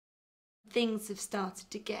things have started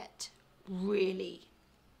to get really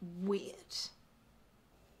weird.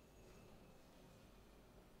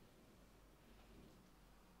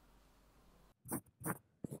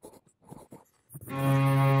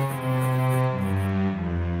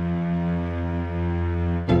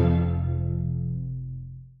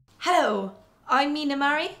 Hello, I'm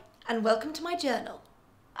Mina and welcome to my journal.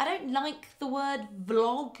 I don't like the word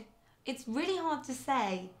vlog. It's really hard to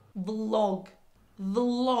say. Vlog.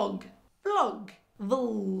 Vlog. Vlog.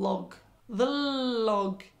 Vlog.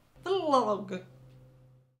 Vlog. Vlog.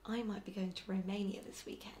 I might be going to Romania this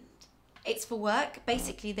weekend. It's for work.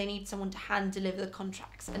 Basically, they need someone to hand deliver the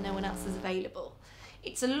contracts and no one else is available.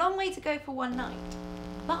 It's a long way to go for one night,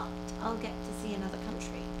 but I'll get to see another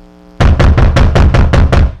country.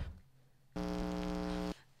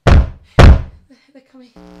 They're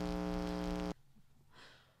coming.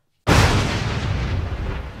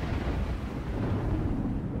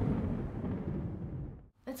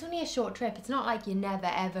 It's only a short trip. It's not like you're never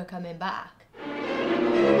ever coming back.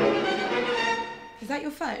 Is that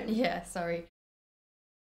your phone? Yeah, sorry.